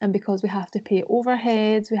because we have to pay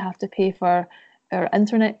overheads, we have to pay for our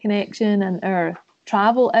internet connection and our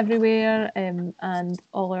travel everywhere, and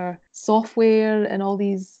all our software and all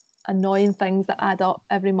these annoying things that add up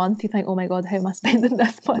every month. You think, oh my god, how am I spending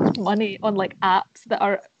this much money on like apps that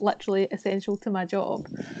are literally essential to my job?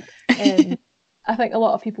 I think a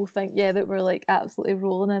lot of people think that we're like absolutely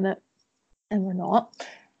rolling in it, and we're not.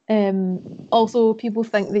 Also, people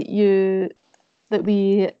think that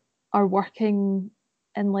we are working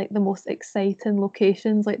in like the most exciting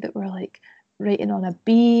locations, like that we're like writing on a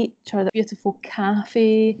beach or the beautiful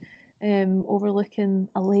cafe overlooking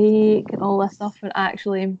a lake and all this stuff, and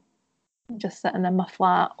actually just sitting in my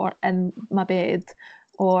flat or in my bed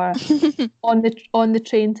or on the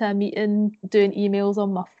train to a meeting doing emails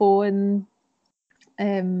on my phone,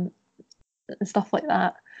 and stuff like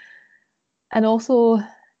that. And also,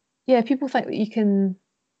 people think that you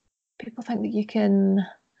can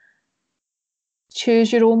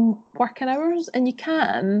choose your own working hours, and you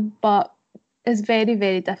can, but it's very,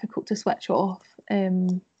 very difficult to switch off.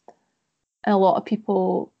 And a lot of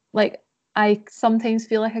people, like, I sometimes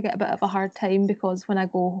feel like I get a bit of a hard time, because when I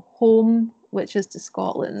go home, which is to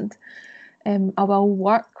Scotland, I will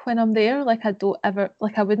work when I'm there. Like, I don't ever,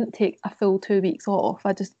 like, I wouldn't take a full 2 weeks off.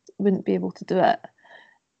 I just wouldn't be able to do it.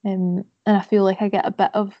 And I feel like I get a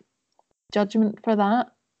bit of judgment for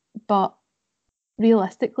that. But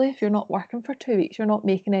realistically, if you're not working for 2 weeks, you're not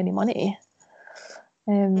making any money.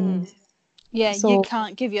 Yeah, so, you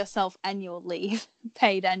can't give yourself annual leave,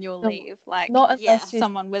 paid annual leave, like not unless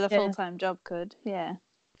someone with a full-time job could. Yeah.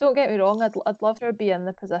 Don't get me wrong, I'd love to be in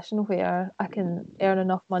the position where I can earn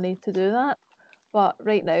enough money to do that, but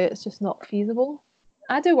right now it's just not feasible.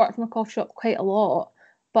 I do work from a coffee shop quite a lot,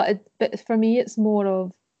 but for me it's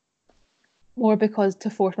more because to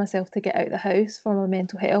force myself to get out of the house for my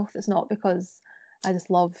mental health. It's not because I just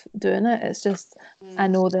love doing it. It's just I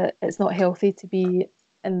know that it's not healthy to be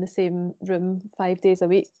in the same room 5 days a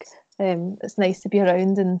week. It's nice to be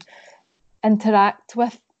around and interact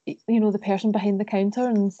with the person behind the counter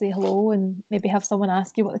and say hello and maybe have someone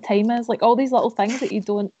ask you what the time is, like all these little things that you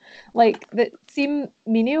don't like that seem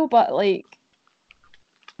menial, but like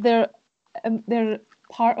they're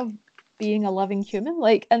part of being a living human,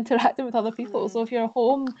 like interacting with other people. So if you're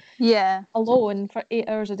home alone for 8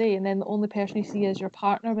 hours a day and then the only person you see is your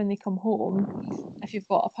partner when they come home, if you've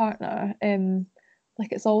got a partner,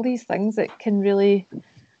 like it's all these things that can really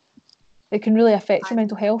affect your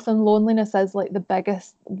mental health, and loneliness is like the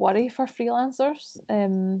biggest worry for freelancers.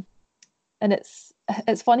 And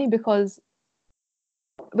it's funny because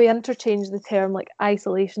we interchange the term like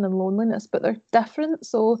isolation and loneliness, but they're different.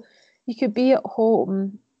 So you could be at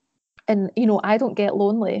home and I don't get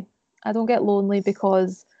lonely. I don't get lonely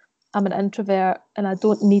because I'm an introvert and I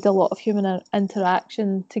don't need a lot of human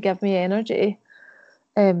interaction to give me energy.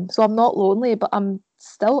 So I'm not lonely, but I'm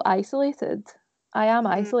still isolated. I am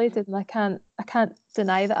isolated, and I can't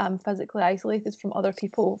deny that I'm physically isolated from other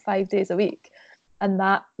people 5 days a week, and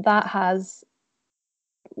that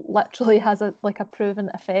literally has a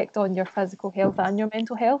proven effect on your physical health and your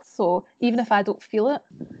mental health. So even if I don't feel it,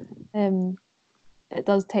 it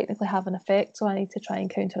does technically have an effect. So I need to try and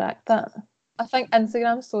counteract that. I think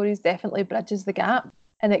Instagram stories definitely bridges the gap,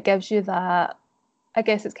 and it gives you that. I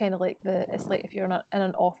guess it's kind of like it's like if you're in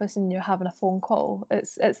an office and you're having a phone call.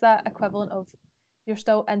 It's that equivalent of you're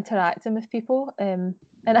still interacting with people. And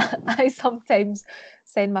I sometimes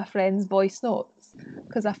send my friends voice notes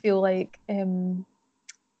because I feel like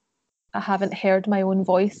I haven't heard my own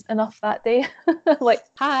voice enough that day. Like,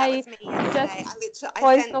 hi, that was me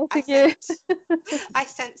yesterday. I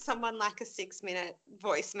sent someone like a 6-minute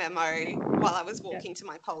voice memo while I was walking to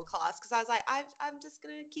my pole class because I was like, I'm just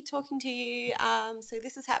gonna keep talking to you. So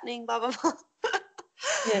this is happening, blah blah blah.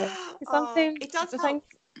 Yeah, sometimes it does help.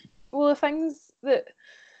 The things that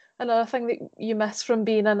another thing that you miss from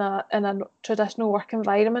being in a traditional work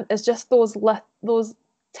environment is just those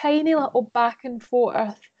tiny little back and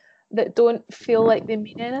forth that don't feel like they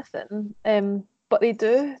mean anything, but they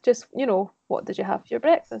do. Just what did you have for your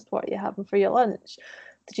breakfast? What are you having for your lunch?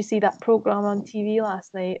 Did you see that program on TV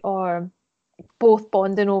last night? Or both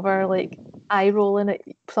bonding over like eye rolling at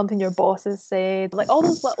something your boss has said, like all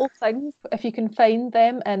those little things. If you can find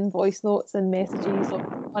them in voice notes and messages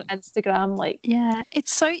on Instagram, like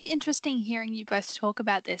it's so interesting hearing you both talk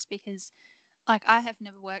about this because like I have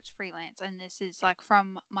never worked freelance, and this is like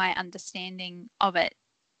from my understanding of it,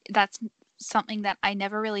 that's something that I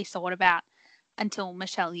never really thought about until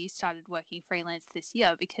Michelle, you started working freelance this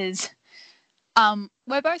year, because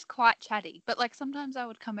we're both quite chatty, but like sometimes I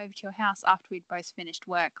would come over to your house after we'd both finished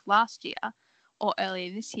work last year or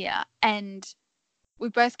earlier this year, and we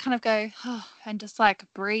both kind of go and just like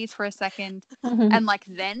breathe for a second and like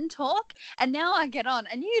then talk. And now I get on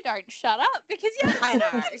and you don't shut up because you're I know.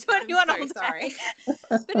 21 I'm all so sorry.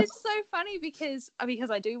 But it's so funny because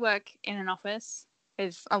I do work in an office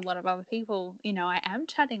with a lot of other people. I am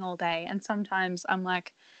chatting all day, and sometimes I'm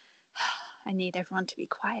like, I need everyone to be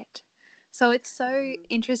quiet. So it's so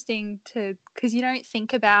interesting because you don't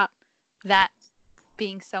think about that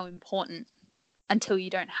being so important until you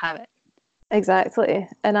don't have it. Exactly.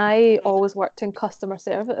 And I always worked in customer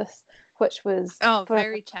service, which was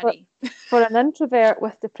very chatty. For an introvert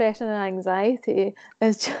with depression and anxiety,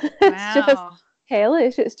 it's just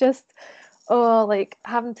hellish. It's just like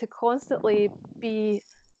having to constantly be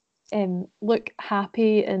look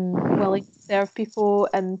happy and willing to serve people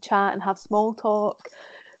and chat and have small talk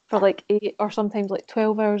for like 8 or sometimes like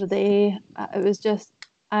 12 hours a day. It was just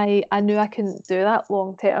I knew I couldn't do that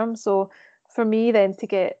long term. So for me then to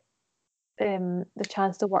get the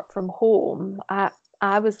chance to work from home,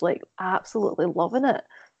 I was like absolutely loving it.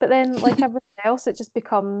 But then, like everything else, it just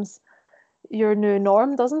becomes your new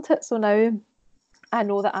norm, doesn't it? So now I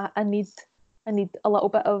know that I need a little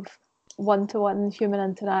bit of one-to-one human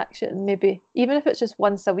interaction, maybe even if it's just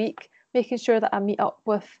once a week, making sure that I meet up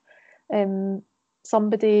with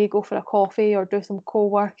somebody, go for a coffee or do some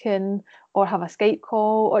co-working or have a Skype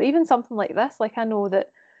call or even something like this. Like, I know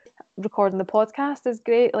that recording the podcast is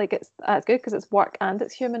great. Like, it's good because it's work and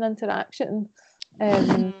it's human interaction.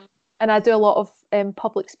 And I do a lot of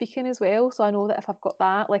public speaking as well, so I know that if I've got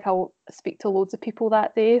that, like, I'll speak to loads of people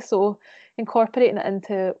that day. So incorporating it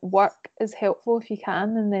into work is helpful if you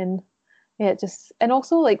can. And then and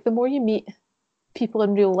also, like, the more you meet people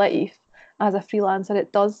in real life as a freelancer,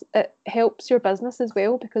 it helps your business as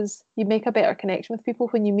well, because you make a better connection with people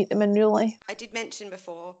when you meet them in real life. I did mention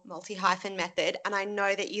before multi-hyphen method, and I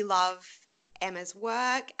know that you love Emma's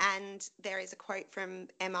work, and there is a quote from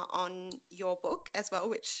Emma on your book as well,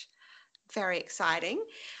 which very exciting.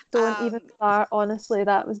 Don't even start. Honestly,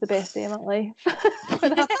 that was the best day of my life.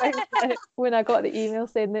 when I got the email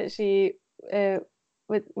saying that she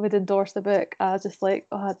would endorse the book, I was just like,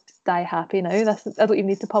 oh, I'd die happy now. I don't even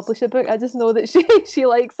need to publish a book. I just know that she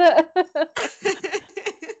likes it.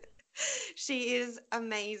 She is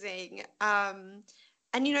amazing. And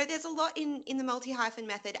there's a lot in the multi-hyphen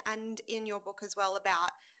method and in your book as well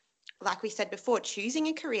about, like we said before, choosing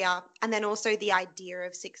a career, and then also the idea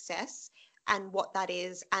of success and what that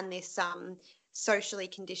is, and this socially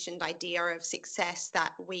conditioned idea of success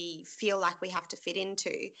that we feel like we have to fit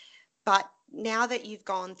into. But now that you've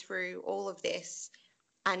gone through all of this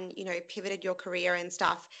and, pivoted your career and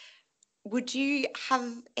stuff, would you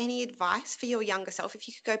have any advice for your younger self if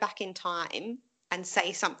you could go back in time and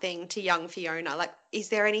say something to young Fiona? Like, is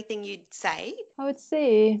there anything you'd say? I would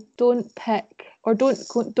say don't pick, or don't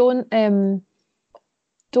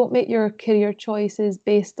make your career choices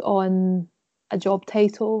based on a job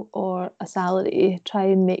title or a salary. Try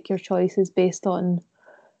and make your choices based on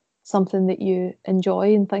something that you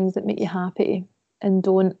enjoy and things that make you happy, and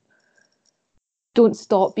don't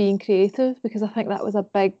stop being creative, because I think that was a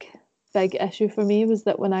big issue for me, was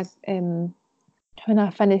that when I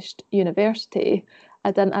finished university,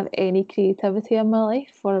 I didn't have any creativity in my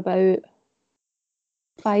life for about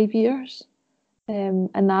 5 years. And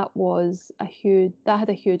that had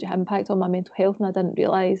a huge impact on my mental health, and I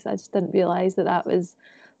just didn't realise that was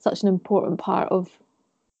such an important part of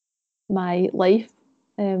my life.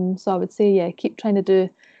 So I would say, keep trying to do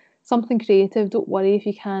something creative. Don't worry if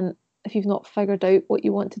you've not figured out what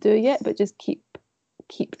you want to do yet, but just keep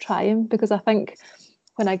trying, because I think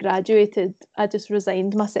when I graduated, I just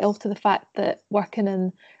resigned myself to the fact that working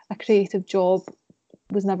in a creative job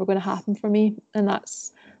was never going to happen for me, and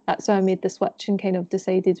that's why I made the switch and kind of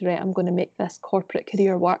decided, right, I'm going to make this corporate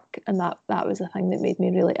career work, and that was the thing that made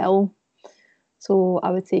me really ill. So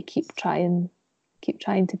I would say keep trying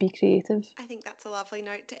to be creative. I think that's a lovely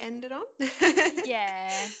note to end it on.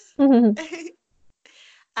 Yeah.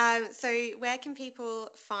 So where can people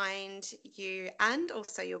find you and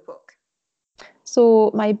also your book?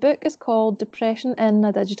 So my book is called Depression in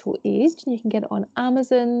a Digital Age. You can get it on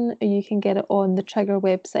Amazon, or you can get it on the Trigger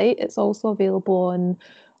website. It's also available on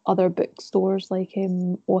other bookstores like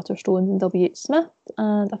Waterstones and WH Smith,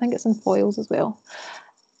 and I think it's in Foyles as well.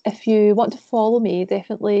 If you want to follow me,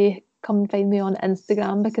 definitely come and find me on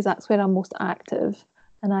Instagram, because that's where I'm most active,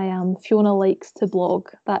 and I am Fiona Likes to Blog.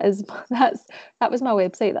 That was my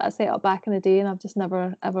website that I set up back in the day, and I've just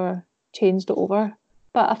never ever changed it over.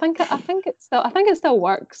 But I think it still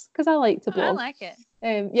works, because I like to blog. I like it.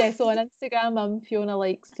 So on Instagram I'm Fiona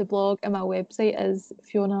Likes to Blog, and my website is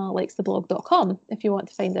fionaliketoblog.com if you want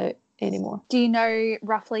to find out any more. Do you know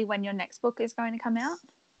roughly when your next book is going to come out?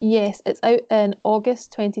 Yes, it's out in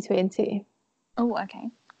August 2020. Oh, okay.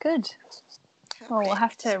 Good. Well, we'll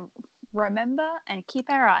have to remember and keep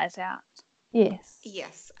our eyes out.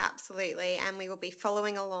 Yes, absolutely. And we will be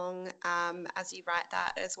following along as you write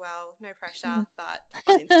that as well. No pressure, but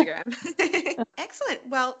on Instagram. Excellent.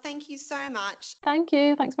 Well, thank you so much. Thank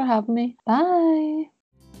you. Thanks for having me. Bye.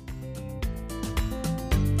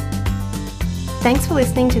 Thanks for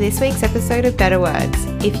listening to this week's episode of Better Words.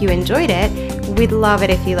 If you enjoyed it, we'd love it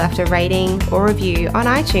if you left a rating or review on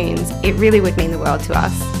iTunes. It really would mean the world to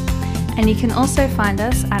us. And you can also find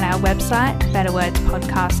us at our website,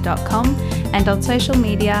 betterwordspodcast.com, and on social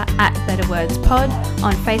media at betterwordspod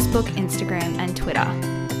on Facebook, Instagram and Twitter.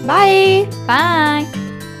 Bye! Bye!